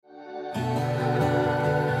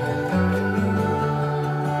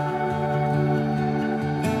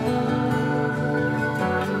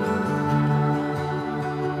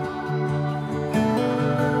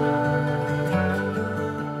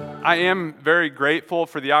I am very grateful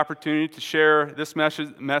for the opportunity to share this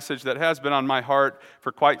message that has been on my heart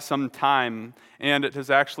for quite some time, and it has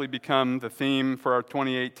actually become the theme for our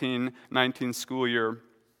 2018-19 school year.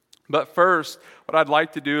 But first, what I'd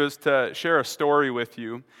like to do is to share a story with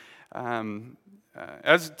you.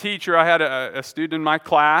 As a teacher, I had a student in my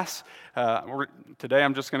class. Today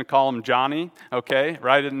I'm just going to call him Johnny, okay?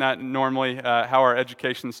 Right? Isn't that normally how our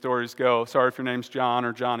education stories go? Sorry if your name's John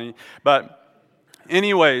or Johnny. But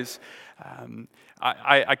anyways,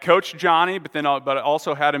 I coached Johnny, but I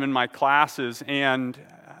also had him in my classes, and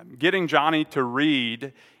getting Johnny to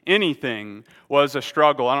read anything was a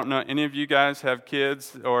struggle. I don't know, any of you guys have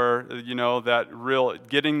kids, or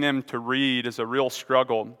getting them to read is a real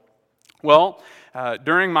struggle. Well,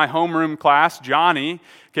 during my homeroom class, Johnny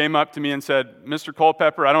came up to me and said, "Mr.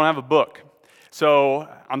 Culpepper, I don't have a book." So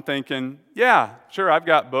I'm thinking, yeah, sure, I've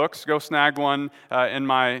got books. Go snag one in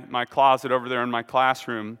my closet over there in my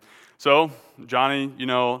classroom. So Johnny,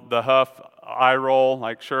 the huff, eye roll,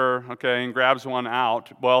 like, sure, okay, and grabs one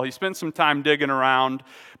out. Well, he spent some time digging around,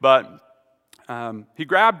 but he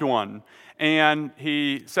grabbed one, and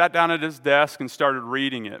he sat down at his desk and started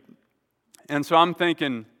reading it. And so I'm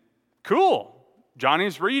thinking, cool.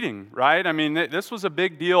 Johnny's reading, right? I mean, this was a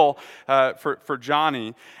big deal for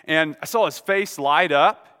Johnny. And I saw his face light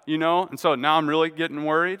up, and so now I'm really getting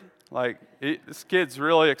worried. Like, this kid's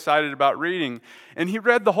really excited about reading. And he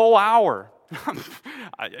read the whole hour.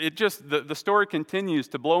 The story continues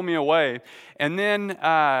to blow me away. And then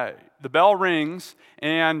the bell rings,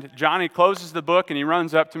 and Johnny closes the book, and he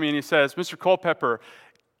runs up to me, and he says, "Mr. Culpepper,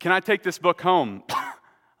 can I take this book home?" I'm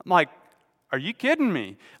like, are you kidding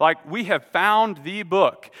me? Like, we have found the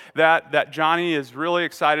book that Johnny is really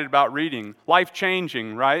excited about reading.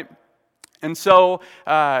 Life-changing, right? And so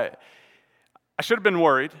I should have been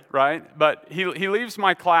worried, right? But he leaves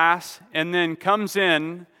my class and then comes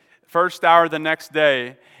in first hour the next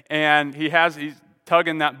day, and he's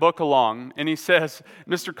tugging that book along, and he says,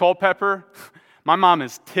 "Mr. Culpepper, my mom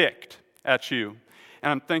is ticked at you."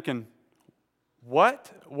 And I'm thinking,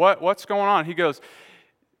 what's going on? He goes,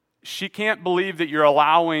 "She can't believe that you're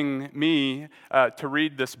allowing me to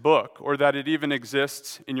read this book, or that it even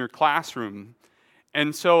exists in your classroom."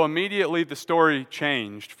 And so immediately the story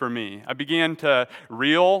changed for me. I began to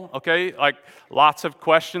reel, like lots of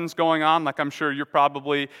questions going on, like I'm sure you're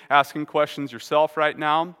probably asking questions yourself right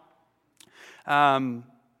now.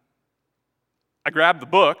 I grabbed the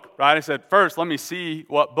book, right? I said, first, let me see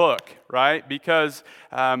what book, right? Because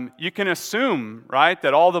you can assume, right,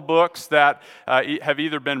 that all the books that have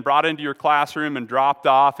either been brought into your classroom and dropped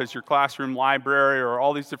off as your classroom library or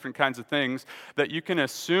all these different kinds of things, that you can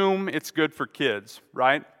assume it's good for kids,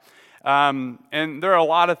 right? And there are a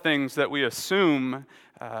lot of things that we assume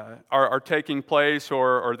are taking place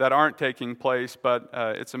or that aren't taking place, but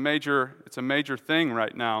it's a major thing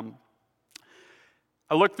right now.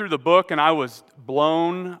 I looked through the book and I was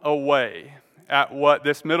blown away at what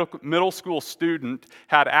this middle school student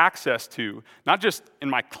had access to, not just in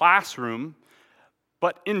my classroom,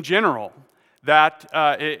 but in general. That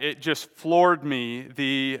it just floored me,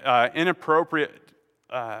 the inappropriate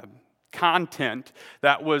content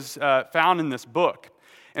that was found in this book.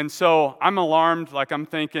 And so I'm alarmed, like I'm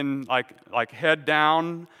thinking, like head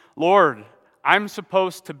down, Lord, I'm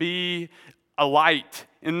supposed to be a light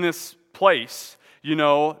in this place,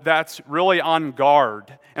 that's really on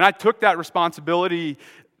guard. And I took that responsibility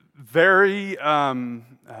very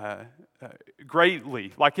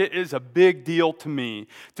greatly. Like, it is a big deal to me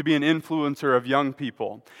to be an influencer of young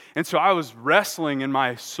people. And so I was wrestling in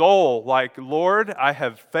my soul, like, Lord, I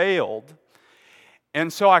have failed.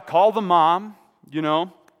 And so I called the mom,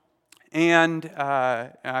 and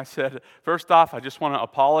I said, first off, I just want to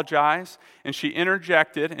apologize. And she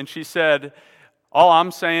interjected, and she said, all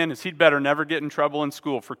I'm saying is he'd better never get in trouble in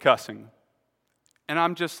school for cussing. And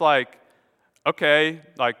I'm just like, okay,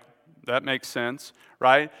 like, that makes sense,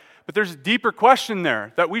 right? But there's a deeper question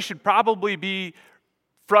there that we should probably be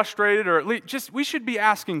frustrated, or at least we should be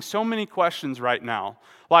asking so many questions right now.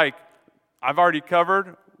 Like, I've already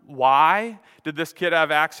covered, why did this kid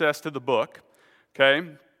have access to the book? Okay.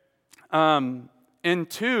 And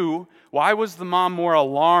two, why was the mom more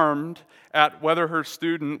alarmed at whether her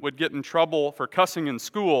student would get in trouble for cussing in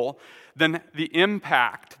school than the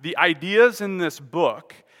impact, the ideas in this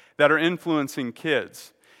book that are influencing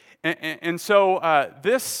kids? And so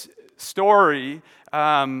this story,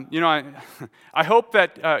 I hope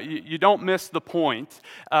that you don't miss the point.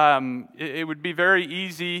 It would be very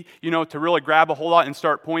easy, to really grab a whole lot and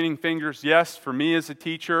start pointing fingers. Yes, for me as a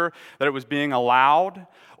teacher, that it was being allowed,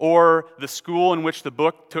 or the school in which the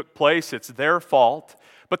book took place, it's their fault.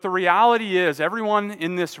 But the reality is, everyone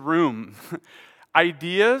in this room,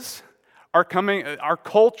 ideas are coming, our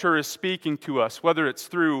culture is speaking to us, whether it's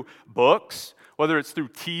through books, whether it's through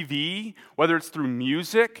TV, whether it's through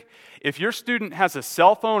music. If your student has a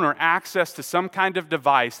cell phone or access to some kind of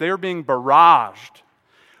device, they are being barraged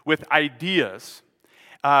with ideas.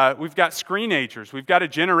 We've got screenagers. We've got a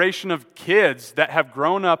generation of kids that have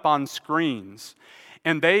grown up on screens.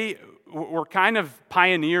 And they were kind of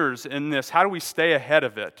pioneers in this. How do we stay ahead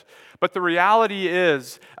of it? But the reality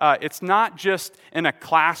is, it's not just in a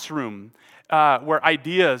classroom where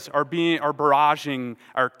ideas are barraging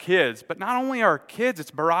our kids. But not only our kids, it's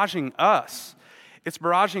barraging us. It's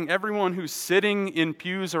barraging everyone who's sitting in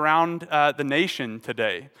pews around the nation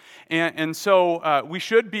today. And so we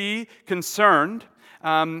should be concerned,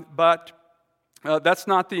 but that's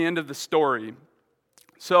not the end of the story.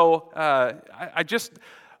 So I just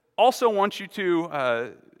also want you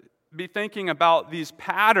to be thinking about these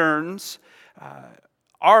patterns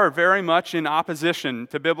are very much in opposition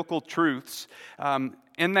to biblical truths,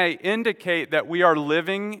 and they indicate that we are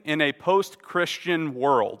living in a post-Christian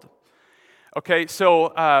world. Okay,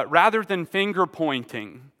 so rather than finger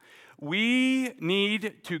pointing, we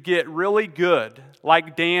need to get really good,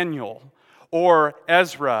 like Daniel or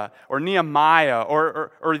Ezra or Nehemiah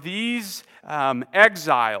or these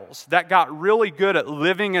exiles that got really good at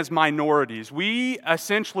living as minorities. We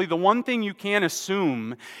essentially, the one thing you can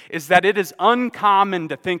assume is that it is uncommon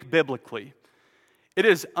to think biblically. It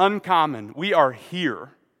is uncommon. We are here.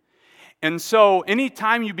 And so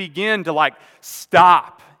anytime you begin to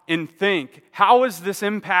stop and think, how is this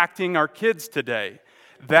impacting our kids today?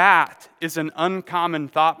 That is an uncommon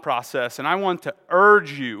thought process. And I want to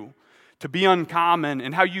urge you to be uncommon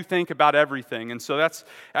in how you think about everything. And so that's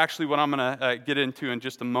actually what I'm going to get into in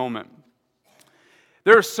just a moment.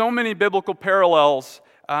 There are so many biblical parallels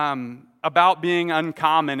about being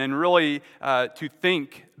uncommon and really to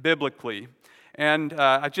think biblically. And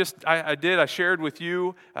I shared with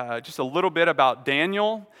you just a little bit about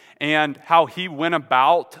Daniel and how he went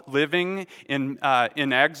about living in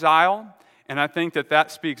exile. And I think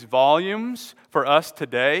that speaks volumes for us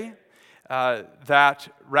today, that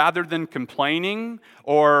rather than complaining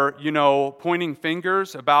or, pointing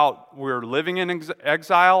fingers about we're living in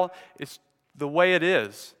exile, it's the way it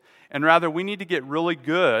is. And rather, we need to get really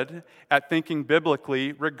good at thinking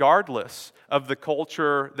biblically regardless of the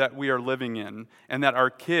culture that we are living in and that our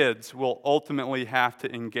kids will ultimately have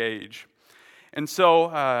to engage. And so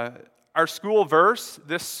our school verse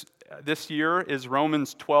this year is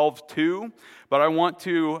Romans 12:2, but I want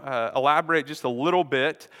to elaborate just a little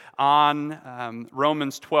bit on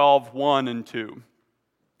Romans 12:1 and 2.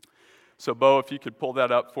 So, Bo, if you could pull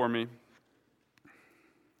that up for me.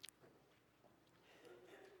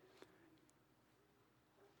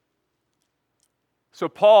 So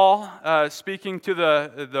Paul, speaking to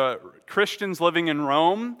the Christians living in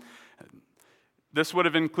Rome, this would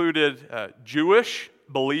have included Jewish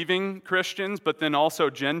believing Christians, but then also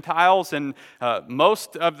Gentiles. And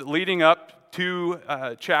most of leading up to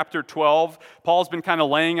chapter 12, Paul's been kind of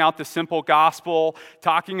laying out the simple gospel,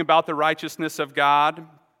 talking about the righteousness of God.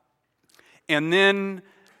 And then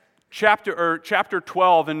chapter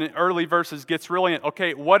 12 in the early verses gets really,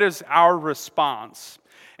 okay, what is our response?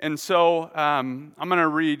 And so I'm going to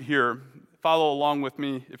read here. Follow along with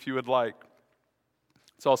me if you would like.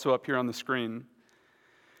 It's also up here on the screen.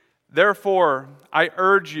 Therefore, I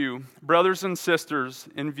urge you, brothers and sisters,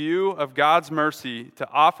 in view of God's mercy, to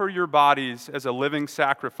offer your bodies as a living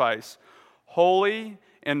sacrifice, holy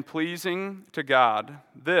and pleasing to God.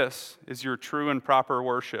 This is your true and proper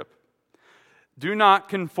worship. Do not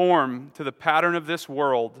conform to the pattern of this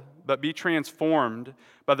world, but be transformed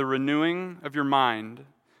by the renewing of your mind.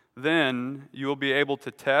 Then you will be able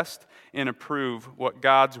to test and approve what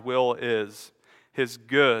God's will is, His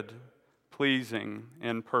good, pleasing,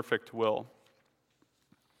 and perfect will.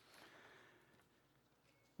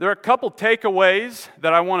 There are a couple takeaways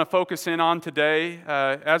that I want to focus in on today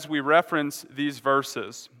as we reference these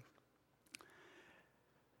verses.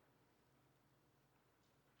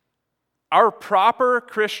 Our proper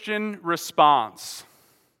Christian response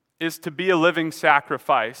is to be a living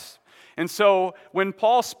sacrifice. And so when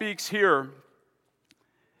Paul speaks here,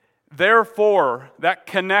 therefore, that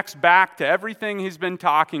connects back to everything he's been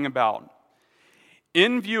talking about.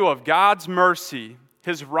 In view of God's mercy,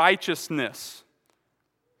 His righteousness,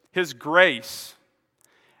 His grace,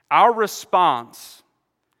 Our response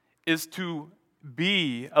is to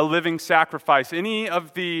be a living sacrifice. Any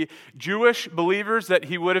of the Jewish believers that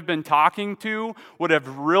he would have been talking to would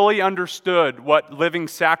have really understood what living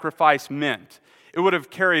sacrifice meant. It would have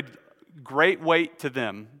carried great weight to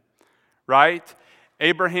them, right?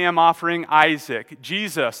 Abraham offering Isaac,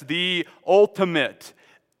 Jesus, the ultimate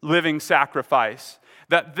living sacrifice.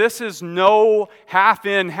 That this is no half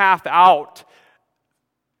in, half out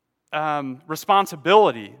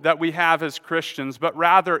responsibility that we have as Christians, but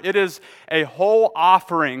rather it is a whole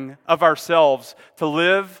offering of ourselves to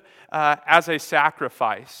live as a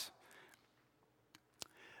sacrifice.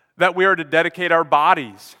 That we are to dedicate our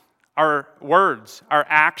bodies, our words, our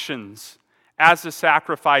actions as a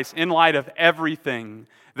sacrifice in light of everything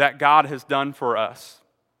that God has done for us.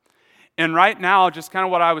 And right now, just kind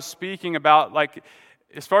of what I was speaking about, like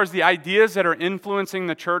as far as the ideas that are influencing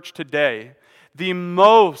the church today, the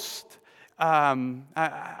most,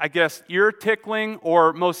 I guess, ear-tickling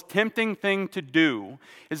or most tempting thing to do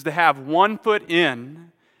is to have one foot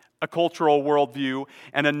in a cultural worldview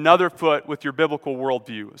and another foot with your biblical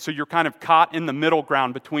worldview. So you're kind of caught in the middle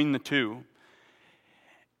ground between the two.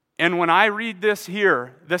 And when I read this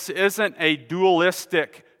here, this isn't a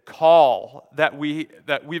dualistic call that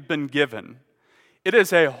we've been given. It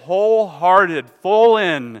is a wholehearted,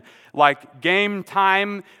 full-in, like game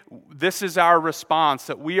time. This is our response,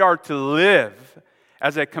 that we are to live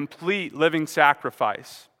as a complete living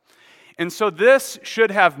sacrifice. And so this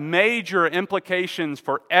should have major implications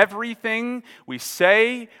for everything we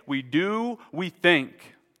say, we do, we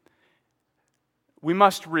think. We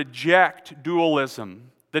must reject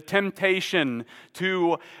dualism, the temptation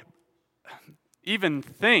to even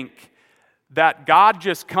think that God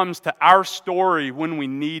just comes to our story when we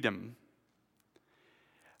need Him.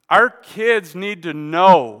 Our kids need to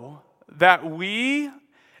know that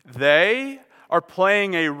they are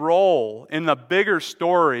playing a role in the bigger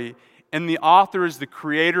story, and the author is the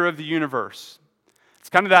creator of the universe. It's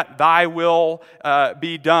kind of that thy will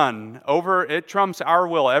be done. It trumps our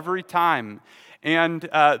will every time. And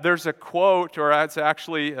there's a quote, or it's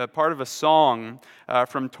actually a part of a song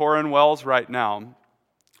from Torrin Wells right now.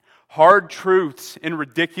 Hard truths in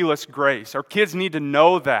ridiculous grace. Our kids need to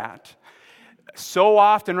know that. So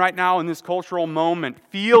often right now in this cultural moment,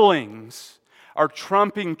 feelings are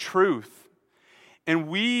trumping truth. And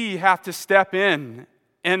we have to step in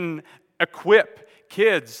and equip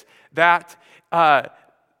kids that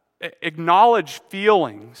acknowledge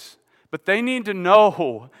feelings. But they need to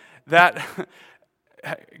know that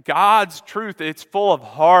God's truth, it's full of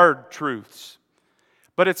hard truths.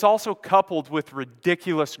 But it's also coupled with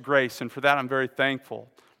ridiculous grace, and for that I'm very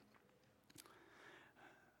thankful.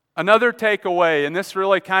 Another takeaway, and this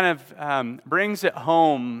really kind of brings it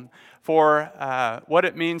home for what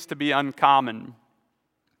it means to be uncommon.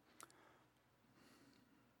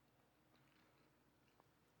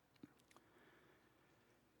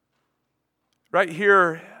 Right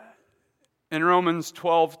here in Romans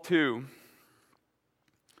 12:2.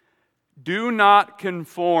 Do not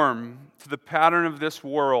conform to the pattern of this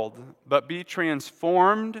world, but be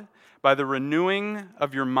transformed by the renewing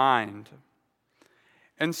of your mind.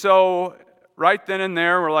 And so, right then and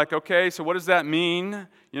there, we're like, okay, so what does that mean?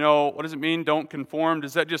 What does it mean, don't conform?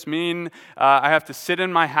 Does that just mean I have to sit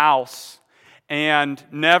in my house and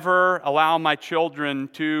never allow my children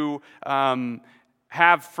to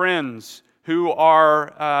have friends who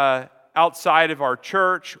are outside of our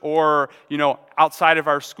church or, outside of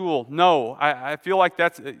our school? No, I feel like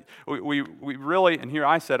that's, we really, and here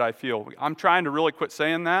I said I feel, I'm trying to really quit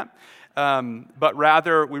saying that, but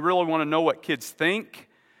rather we really want to know what kids think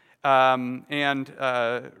and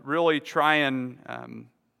really try and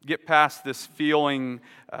get past this feeling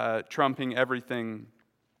trumping everything.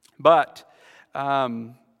 But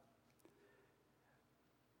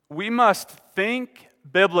we must think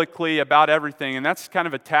biblically about everything, and that's kind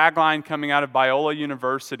of a tagline coming out of Biola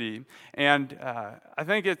University. And I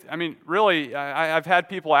think I've had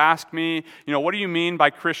people ask me, what do you mean by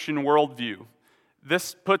Christian worldview?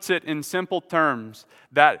 This puts it in simple terms,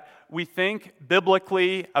 that we think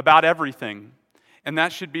biblically about everything, and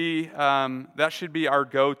that should be our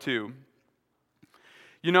go-to.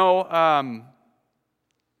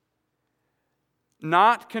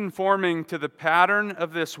 Not conforming to the pattern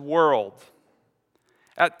of this world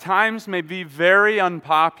at times may be very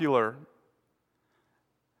unpopular.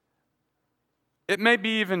 It may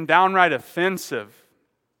be even downright offensive.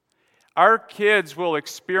 Our kids will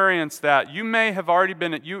experience that. You may have already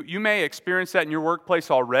you may experience that in your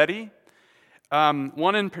workplace already.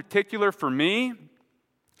 One in particular for me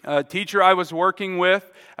teacher I was working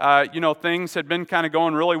with, things had been kind of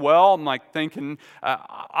going really well. I'm like thinking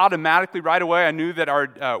automatically right away, I knew that our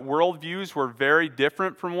worldviews were very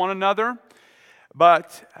different from one another.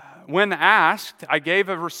 But when asked, I gave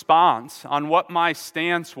a response on what my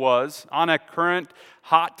stance was on a current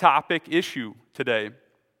hot topic issue today.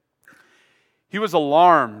 He was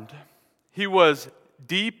alarmed. He was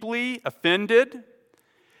deeply offended,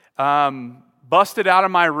 busted out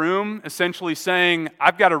of my room, essentially saying,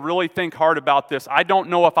 I've got to really think hard about this. I don't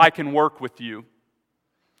know if I can work with you.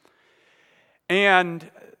 And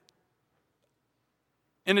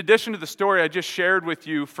in addition to the story I just shared with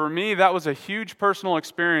you, for me, that was a huge personal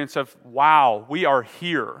experience of, wow, we are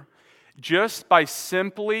here. Just by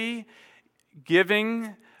simply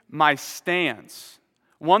giving my stance,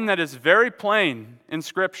 one that is very plain in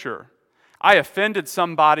Scripture. I offended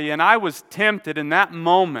somebody, and I was tempted in that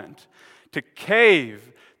moment to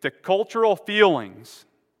cave to cultural feelings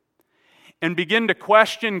and begin to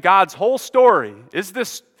question God's whole story. Is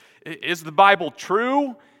the Bible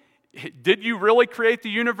true? Did you really create the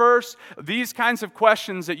universe? These kinds of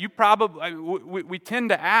questions that we tend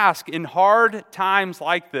to ask in hard times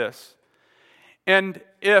like this. And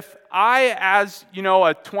if I, as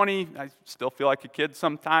I still feel like a kid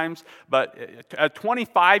sometimes, but a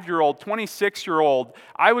 25-year-old, 26-year-old,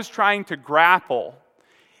 I was trying to grapple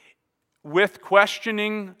with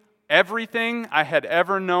questioning everything I had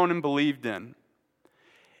ever known and believed in.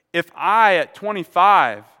 If I, at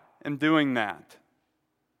 25, am doing that,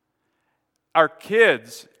 our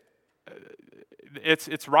kids,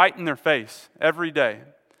 it's right in their face every day,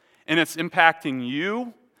 and it's impacting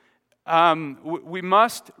you. We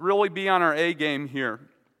must really be on our A game here.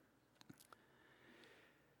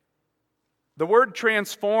 The word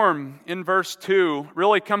transform in verse 2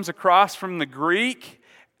 really comes across from the Greek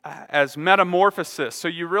as metamorphosis. So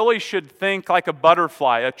you really should think like a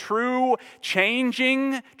butterfly, a true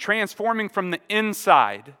changing, transforming from the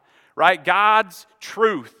inside, right? God's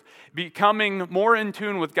truth. Becoming more in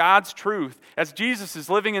tune with God's truth as Jesus is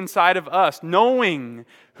living inside of us, knowing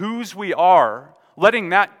whose we are, letting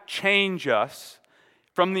that change us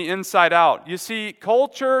from the inside out. You see,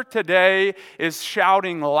 culture today is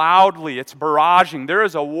shouting loudly. It's barraging. There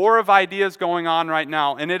is a war of ideas going on right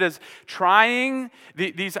now, and it is trying,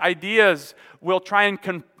 these ideas will try and,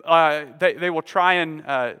 they will try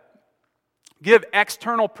and give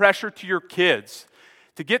external pressure to your kids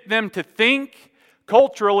to get them to think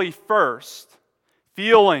culturally first,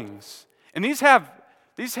 feelings. And there's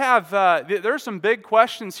some big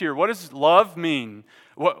questions here. What does love mean?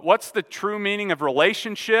 What's the true meaning of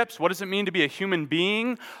relationships? What does it mean to be a human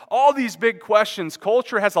being? All these big questions.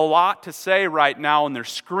 Culture has a lot to say right now, and they're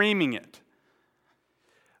screaming it.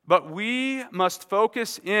 But we must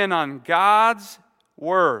focus in on God's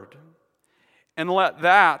Word and let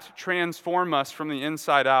that transform us from the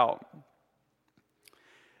inside out.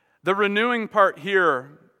 The renewing part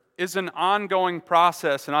here is an ongoing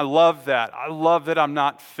process, and I love that. I love that I'm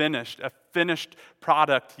not a finished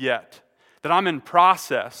product yet, that I'm in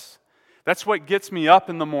process. That's what gets me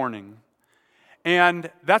up in the morning.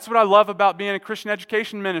 And that's what I love about being a Christian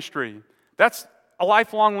education ministry. That's a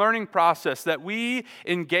lifelong learning process that we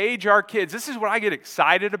engage our kids. This is what I get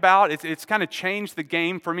excited about. It's kind of changed the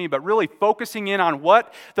game for me, but really focusing in on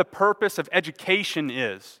what the purpose of education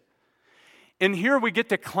is. And here we get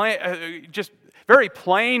to just very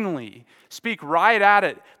plainly speak right at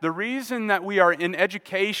it. The reason that we are in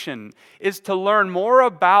education is to learn more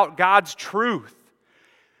about God's truth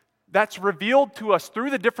that's revealed to us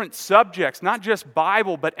through the different subjects, not just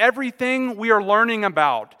Bible, but everything we are learning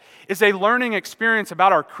about is a learning experience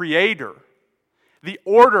about our Creator, the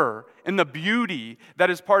order and the beauty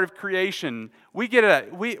that is part of creation. We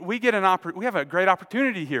have a great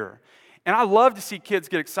opportunity here. And I love to see kids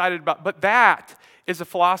get excited about, but that is a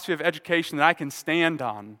philosophy of education that I can stand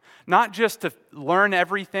on. Not just to learn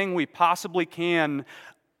everything we possibly can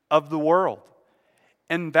of the world.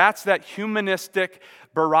 And that's that humanistic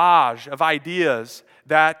barrage of ideas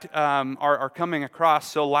that are coming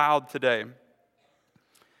across so loud today.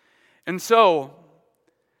 And so,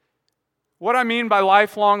 what I mean by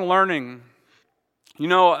lifelong learning,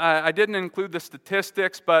 I didn't include the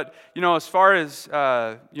statistics, but, as far as,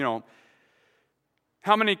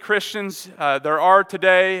 how many Christians there are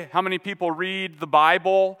today, how many people read the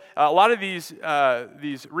Bible. A lot of these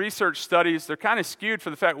research studies, they're kind of skewed for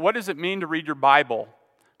the fact, what does it mean to read your Bible?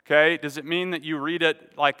 Okay, does it mean that you read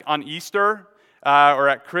it like on Easter or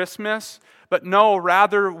at Christmas? But no,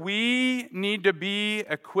 rather we need to be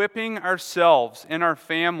equipping ourselves and our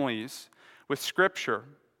families with Scripture.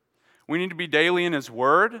 We need to be daily in His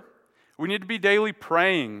Word. We need to be daily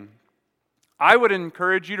praying. I would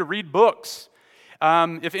encourage you to read books.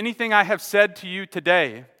 If anything I have said to you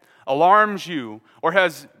today alarms you or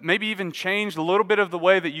has maybe even changed a little bit of the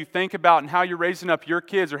way that you think about and how you're raising up your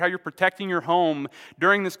kids or how you're protecting your home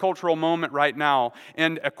during this cultural moment right now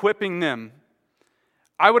and equipping them,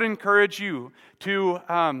 I would encourage you to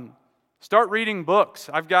start reading books.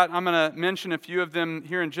 I'm going to mention a few of them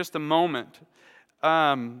here in just a moment.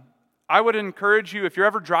 I would encourage you, if you're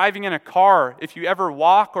ever driving in a car, if you ever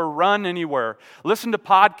walk or run anywhere, listen to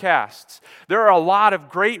podcasts. There are a lot of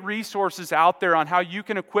great resources out there on how you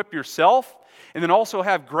can equip yourself and then also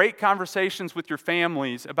have great conversations with your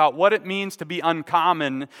families about what it means to be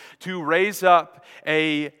uncommon, to raise up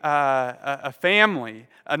a family,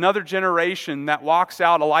 another generation that walks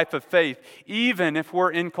out a life of faith, even if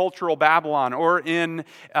we're in cultural Babylon or in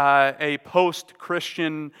a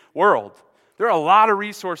post-Christian world. There are a lot of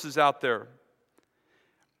resources out there.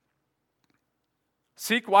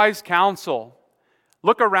 Seek wise counsel.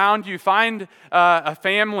 Look around you. Find a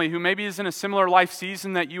family who maybe is in a similar life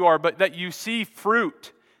season that you are, but that you see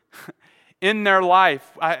fruit in their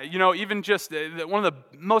life. Even just one of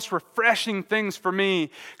the most refreshing things for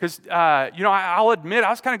me, because, I'll admit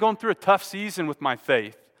I was kind of going through a tough season with my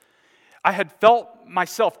faith. I had felt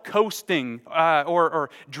myself coasting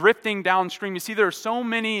or drifting downstream. You see, there are so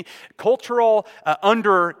many cultural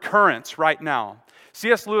undercurrents right now.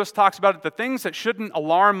 C.S. Lewis talks about it, the things that shouldn't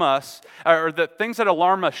alarm us, or the things that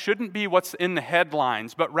alarm us shouldn't be what's in the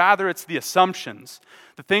headlines, but rather it's the assumptions,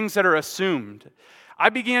 the things that are assumed. I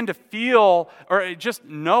began to feel, or just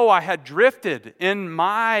know I had drifted in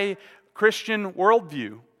my Christian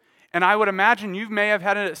worldview. And I would imagine you may have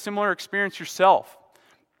had a similar experience yourself.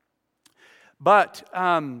 But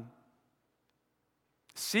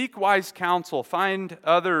seek wise counsel. Find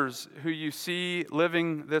others who you see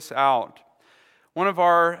living this out. One of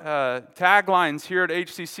our taglines here at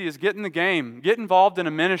HCC is get in the game, get involved in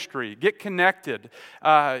a ministry, get connected.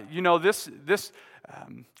 This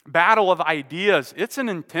battle of ideas, it's an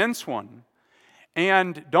intense one.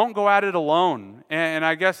 And don't go at it alone. And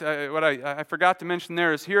I guess what I forgot to mention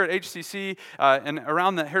there is here at HCC and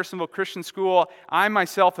around the Harrisonville Christian School, I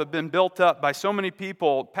myself have been built up by so many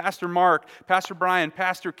people, Pastor Mark, Pastor Brian,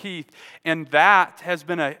 Pastor Keith, and that has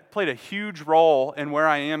played a huge role in where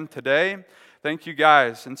I am today. Thank you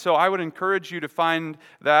guys. And so I would encourage you to find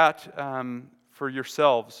that for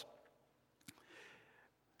yourselves.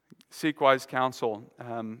 Seek wise counsel.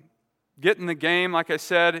 Get in the game, like I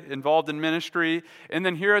said, involved in ministry. And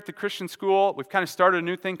then here at the Christian School, we've kind of started a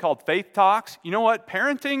new thing called Faith Talks. You know what?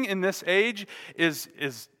 Parenting in this age is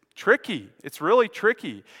tricky. It's really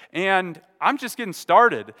tricky. And I'm just getting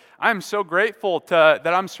started. I'm so grateful that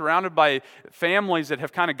I'm surrounded by families that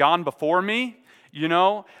have kind of gone before me.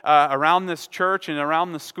 Around this church and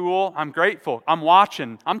around the school. I'm grateful. I'm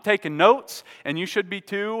watching. I'm taking notes, and you should be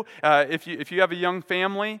too if you have a young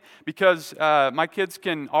family, because my kids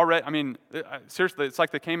can already, seriously, it's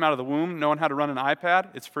like they came out of the womb knowing how to run an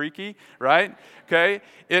iPad. It's freaky, right? Okay?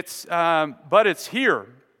 But it's here.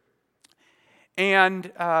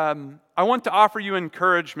 And I want to offer you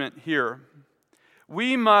encouragement here.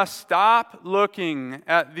 We must stop looking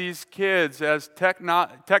at these kids as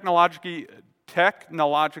technologically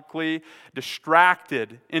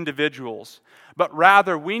distracted individuals, but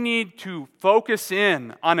rather we need to focus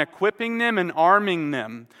in on equipping them and arming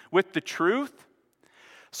them with the truth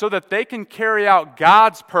so that they can carry out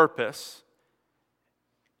God's purpose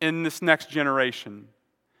in this next generation.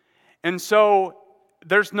 And so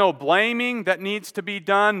there's no blaming that needs to be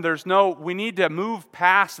done. We need to move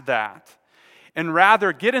past that and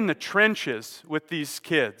rather get in the trenches with these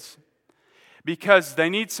kids because they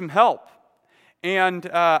need some help. And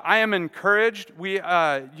I am encouraged. We've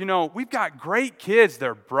got great kids.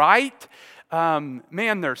 They're bright.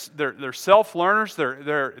 They're self-learners.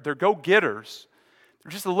 They're go-getters.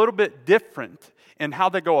 They're just a little bit different in how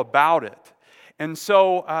they go about it. And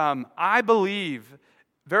so I believe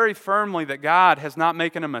very firmly that God has not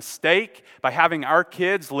making a mistake by having our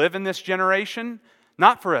kids live in this generation,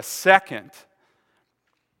 not for a second,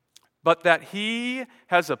 but that He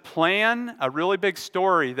has a plan, a really big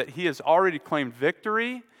story that He has already claimed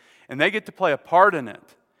victory, and they get to play a part in it.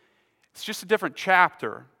 It's just a different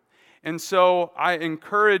chapter. And so I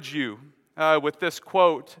encourage you with this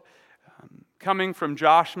quote coming from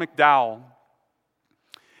Josh McDowell.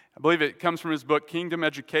 I believe it comes from his book, Kingdom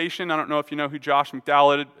Education. I don't know if you know who Josh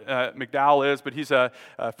McDowell is, but he's a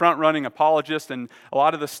front-running apologist, and a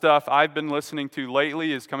lot of the stuff I've been listening to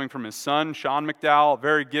lately is coming from his son, Sean McDowell, a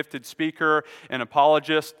very gifted speaker and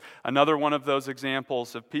apologist, another one of those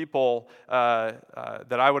examples of people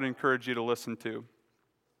that I would encourage you to listen to.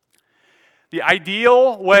 The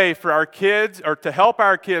ideal way for our kids, or to help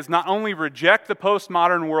our kids not only reject the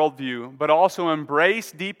postmodern worldview, but also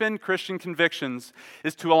embrace deepened Christian convictions,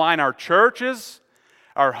 is to align our churches,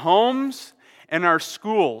 our homes, and our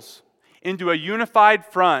schools into a unified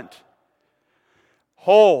front,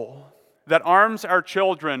 whole, that arms our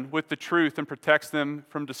children with the truth and protects them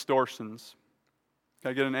from distortions.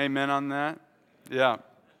 Can I get an amen on that? Yeah.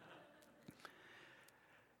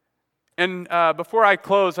 And before I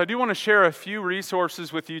close, I do want to share a few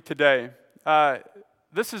resources with you today.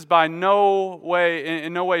 This is by no way,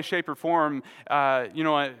 in no way, shape, or form,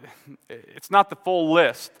 it's not the full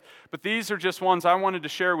list. But these are just ones I wanted to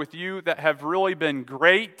share with you that have really been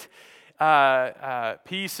great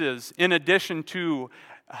pieces in addition to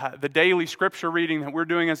the daily scripture reading that we're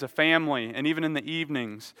doing as a family and even in the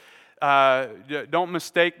evenings. Don't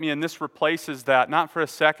mistake me, and this replaces that. Not for a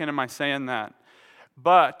second am I saying that.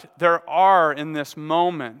 But there are, in this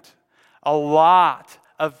moment, a lot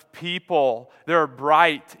of people. There are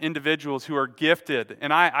bright individuals who are gifted.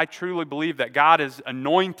 And I truly believe that God is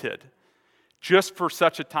anointed just for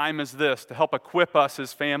such a time as this to help equip us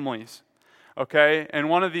as families. Okay? And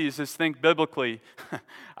one of these is think biblically.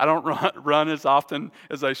 I don't run as often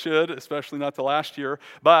as I should, especially not the last year.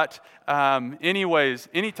 But anyways,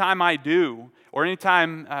 anytime I do, or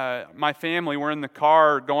anytime my family, we're in the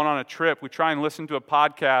car going on a trip, we try and listen to a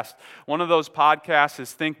podcast. One of those podcasts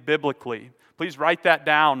is Think Biblically. Please write that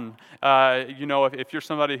down, if you're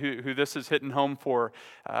somebody who this is hitting home for.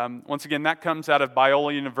 Once again, that comes out of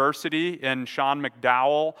Biola University, and Sean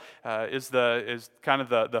McDowell is kind of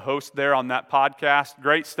the host there on that podcast.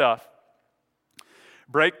 Great stuff.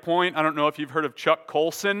 Breakpoint, I don't know if you've heard of Chuck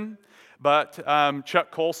Colson, but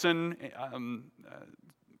Chuck Colson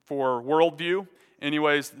for Worldview.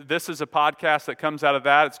 Anyways, this is a podcast that comes out of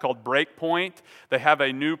that. It's called Breakpoint. They have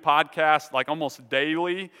a new podcast like almost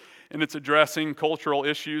daily, and it's addressing cultural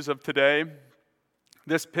issues of today.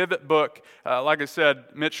 This Pivot book, like I said,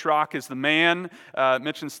 Mitch Schrock is the man.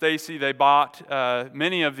 Mitch and Stacy, they bought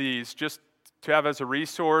many of these just to have as a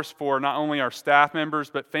resource for not only our staff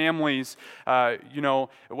members, but families. Whether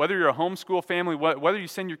you're a homeschool family, whether you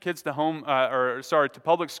send your kids to to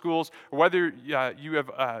public schools, or whether you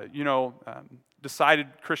have, decided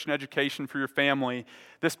Christian education for your family,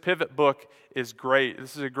 this Pivot book is great.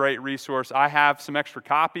 This is a great resource. I have some extra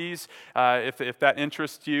copies if that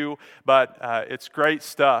interests you, but it's great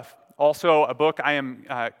stuff. Also, a book I am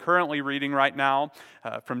currently reading right now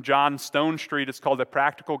from John Stonestreet. It's called A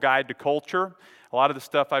Practical Guide to Culture. A lot of the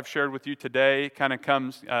stuff I've shared with you today kind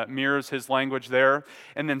of mirrors his language there.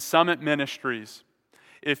 And then Summit Ministries.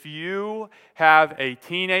 If you have a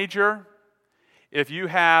teenager, if you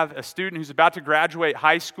have a student who's about to graduate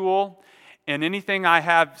high school, and anything I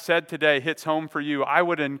have said today hits home for you, I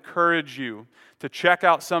would encourage you to check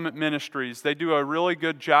out Summit Ministries. They do a really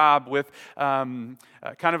good job with kind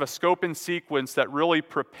of a scope and sequence that really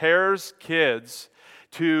prepares kids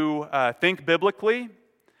to think biblically.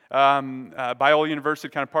 Biola University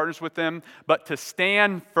kind of partners with them, but to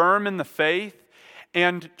stand firm in the faith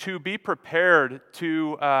and to be prepared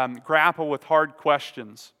to grapple with hard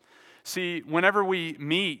questions. See, whenever we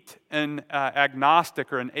meet an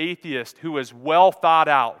agnostic or an atheist who is well thought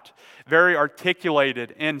out, very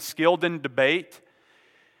articulated, and skilled in debate,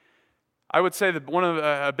 I would say that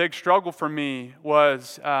a big struggle for me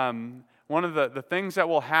was one of the things that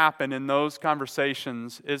will happen in those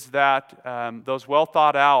conversations is that those well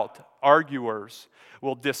thought out arguers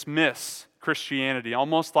will dismiss Christianity.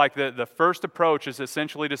 Almost like the first approach is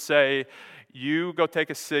essentially to say, you go take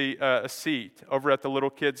a seat over at the little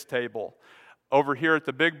kids' table. Over here at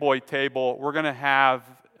the big boy table, we're going to have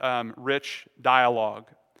rich dialogue.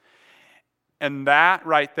 And that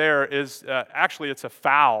right there is, actually it's a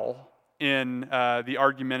foul in the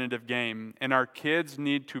argumentative game. And our kids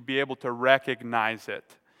need to be able to recognize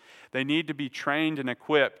it. They need to be trained and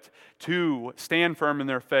equipped to stand firm in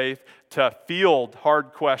their faith, to field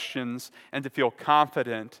hard questions, and to feel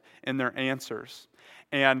confident in their answers.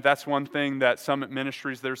 And that's one thing that Summit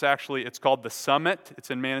Ministries, it's called The Summit.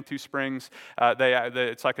 It's in Manitou Springs.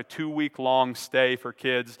 It's like a 2-week-long stay for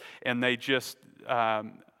kids, and they just,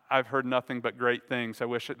 I've heard nothing but great things. I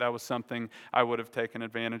wish that was something I would have taken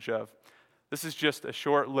advantage of. This is just a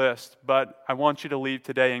short list, but I want you to leave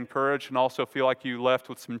today encouraged and also feel like you left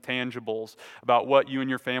with some tangibles about what you and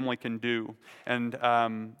your family can do. And,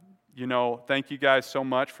 thank you guys so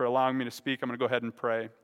much for allowing me to speak. I'm going to go ahead and pray.